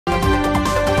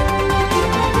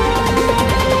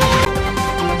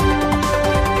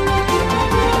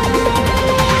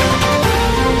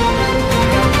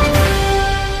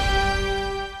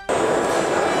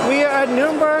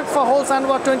for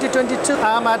HOLZ-HANDWERK 2022.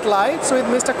 I'm at Leitz with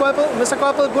Mr. Koeppel. Mr.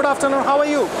 Koeppel, good afternoon. How are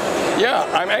you? Yeah,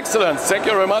 I'm excellent. Thank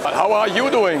you very much. How are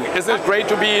you doing? Isn't it great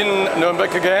to be in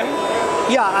Nuremberg again?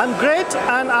 Yeah, I'm great,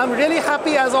 and I'm really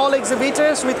happy as all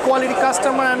exhibitors with quality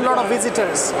customer and a lot of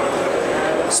visitors.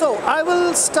 So I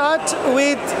will start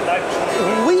with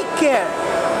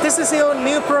WeCare. This is your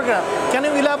new program. Can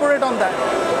you elaborate on that?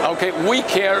 Okay,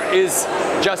 WeCare is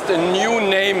just a new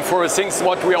name for things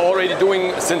what we are already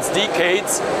doing since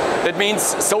decades. That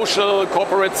means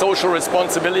corporate social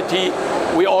responsibility.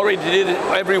 We already did it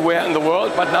everywhere in the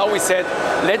world, but now we said,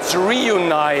 let's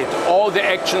reunite all the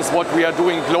actions what we are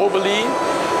doing globally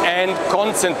and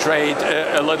concentrate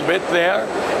a little bit there.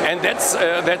 And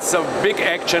that's a big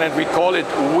action, and we call it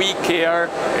WeCare.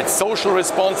 It's social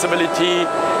responsibility,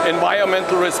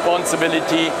 environmental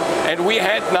responsibility, and we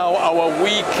had now our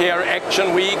WeCare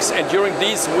action weeks, and during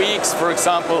these weeks, for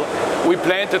example, we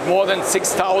planted more than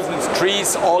 6,000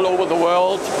 trees all over the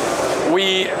world.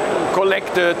 We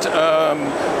collected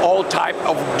all type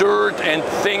of dirt and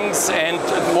things, and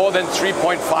more than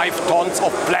 3.5 tons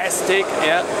of plastic,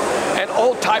 yeah? And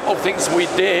all type of things we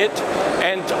did,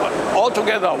 and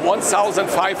altogether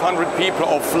 1,500 people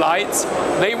of flights,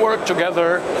 they worked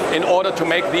together in order to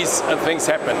make these things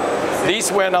happen.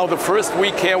 These were now the first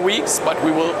WeCare weeks, but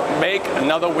we will make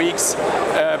another weeks,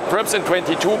 perhaps in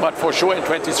 22, but for sure in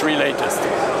 23 latest.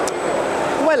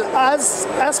 Well,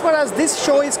 as far as this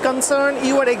show is concerned,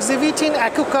 you are exhibiting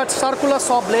HOLZ-HANDWERK circular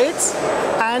saw blades,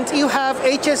 and you have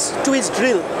HS twist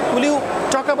drill. Will you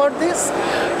talk about this?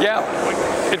 Yeah,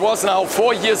 it was now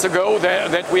 4 years ago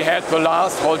that we had the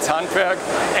last HOLZ-HANDWERK,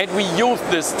 and we used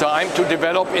this time to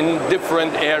develop in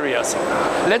different areas.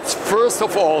 Let's first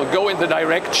of all go in the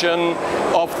direction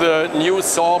of the new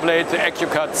saw blade, the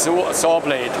HOLZ-HANDWERK saw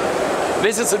blade.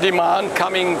 This is a demand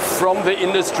coming from the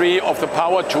industry of the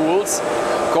power tools,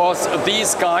 because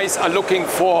these guys are looking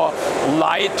for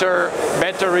lighter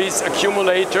batteries,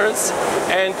 accumulators,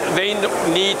 and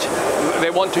they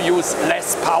want to use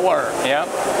less power, yeah,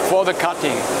 for the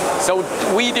cutting. So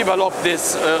we developed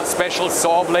this special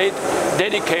saw blade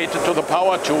dedicated to the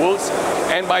power tools,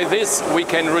 and by this we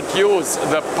can reduce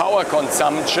the power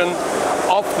consumption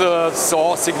of the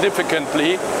saw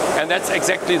significantly, and that's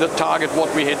exactly the target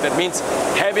what we hit. That means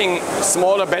having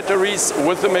smaller batteries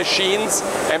with the machines,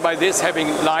 and by this having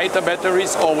lighter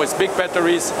batteries or with big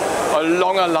batteries, a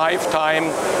longer lifetime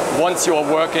once you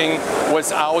are working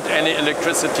without any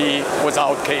electricity,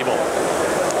 without cable.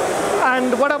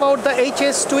 And what about the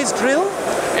HS twist drill?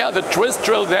 Yeah, the twist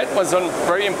drill, that was a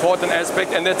very important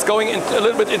aspect, and that's going a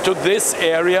little bit into this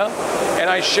area. And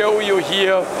I show you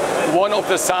here one of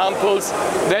the samples.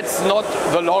 That's not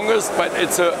the longest, but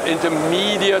it's an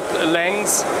intermediate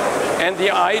length. And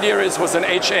the idea is with an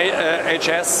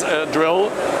HS drill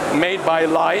made by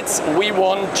Leitz, we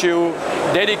want to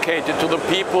dedicate it to the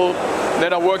people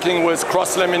that are working with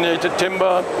cross-laminated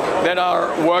timber, that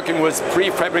are working with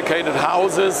prefabricated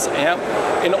houses, yeah,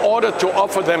 in order to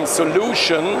offer them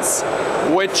solutions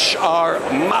which are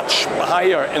much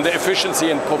higher in the efficiency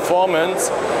and performance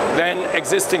than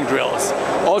existing drills.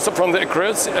 Also from the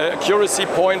accuracy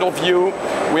point of view,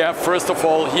 we have first of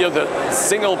all here the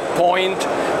single point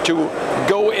to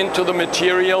go into the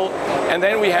material, and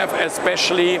then we have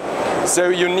especially, so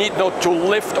you need not to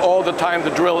lift all the time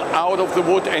the drill out of the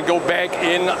wood and go back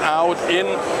in, out, in.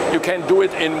 You can do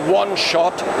it in one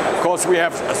shot, because we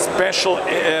have special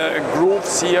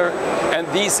grooves here, and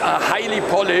these are highly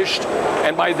polished,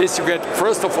 and by this you get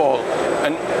first of all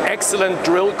an excellent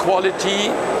drill quality.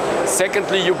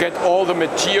 Secondly, you get all the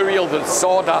material, the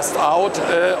sawdust out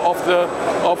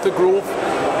of the groove.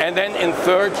 And then in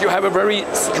third, you have a very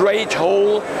straight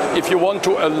hole. If you want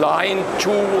to align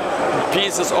two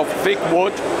pieces of thick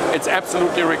wood, it's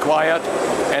absolutely required,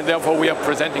 and therefore we are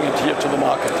presenting it here to the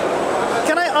market.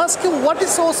 Can I ask you, what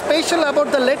is so special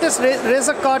about the latest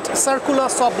RazorCut circular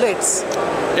saw blades?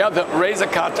 Yeah, the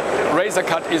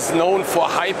RazorCut is known for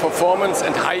high performance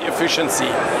and high efficiency.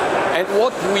 And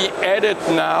what we added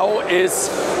now is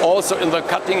also in the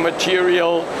cutting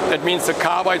material, that means the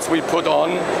carbides we put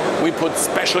on, we put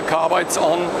special carbides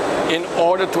on in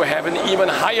order to have an even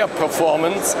higher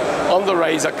performance on the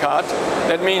RazorCut.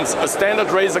 That means a standard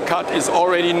RazorCut is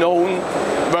already known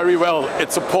very well.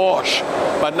 It's a Porsche.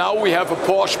 But now we have a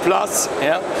Porsche Plus,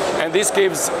 yeah? And this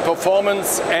gives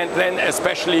performance and then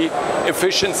especially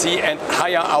efficiency and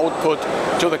higher output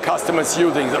to the customers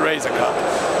using the RazorCut.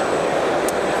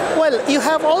 Well, you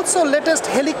have also latest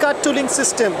HeliCut tooling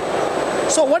system.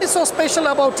 So what is so special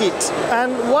about it?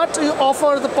 And what you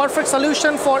offer the perfect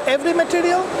solution for every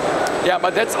material? Yeah,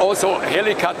 but that's also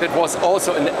HELICUT. That was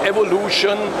also an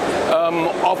evolution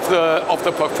of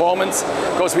the performance,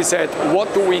 because we said,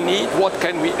 what do we need? What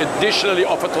can we additionally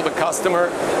offer to the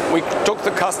customer? We took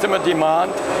the customer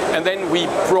demand and then we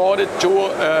brought it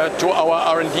to our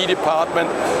R&D department,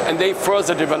 and they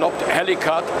further developed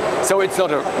HELICUT. So it's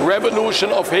not a revolution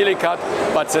of HELICUT,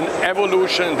 but it's an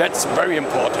evolution. That's very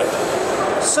important.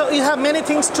 So you have many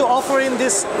things to offer in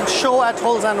this show at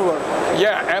HOLZ-HANDWERK.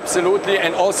 Yeah, absolutely.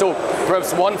 And also,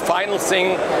 perhaps one final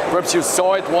thing, perhaps you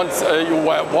saw it once you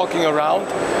were walking around,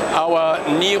 our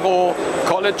Nero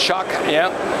collet chuck, yeah?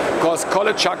 Because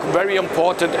collet chuck, very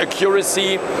important,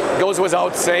 accuracy, goes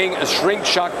without saying, a shrink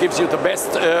chuck gives you the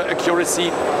best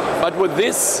accuracy. But with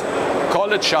this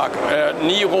collet chuck,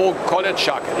 Nero collet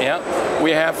chuck, yeah, we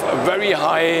have a very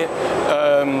high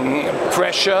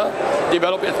pressure,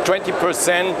 developed at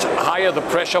 20% higher the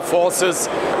pressure forces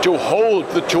to hold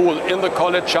the tool in the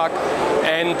collet chuck,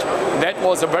 and that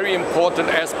was a very important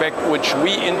aspect which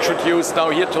we introduced now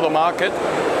here to the market.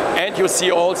 And you see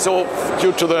also,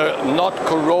 due to the not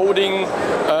corroding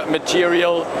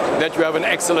material, that you have an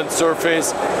excellent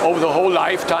surface over the whole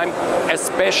lifetime,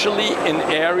 especially in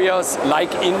areas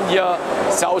like India,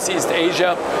 Southeast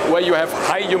Asia, where you have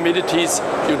high humidities,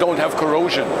 you don't have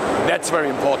corrosion. That's very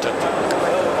important.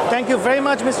 Thank you very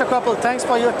much, Mr. Koeppel. Thanks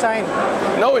for your time.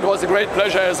 No, it was a great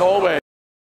pleasure as always.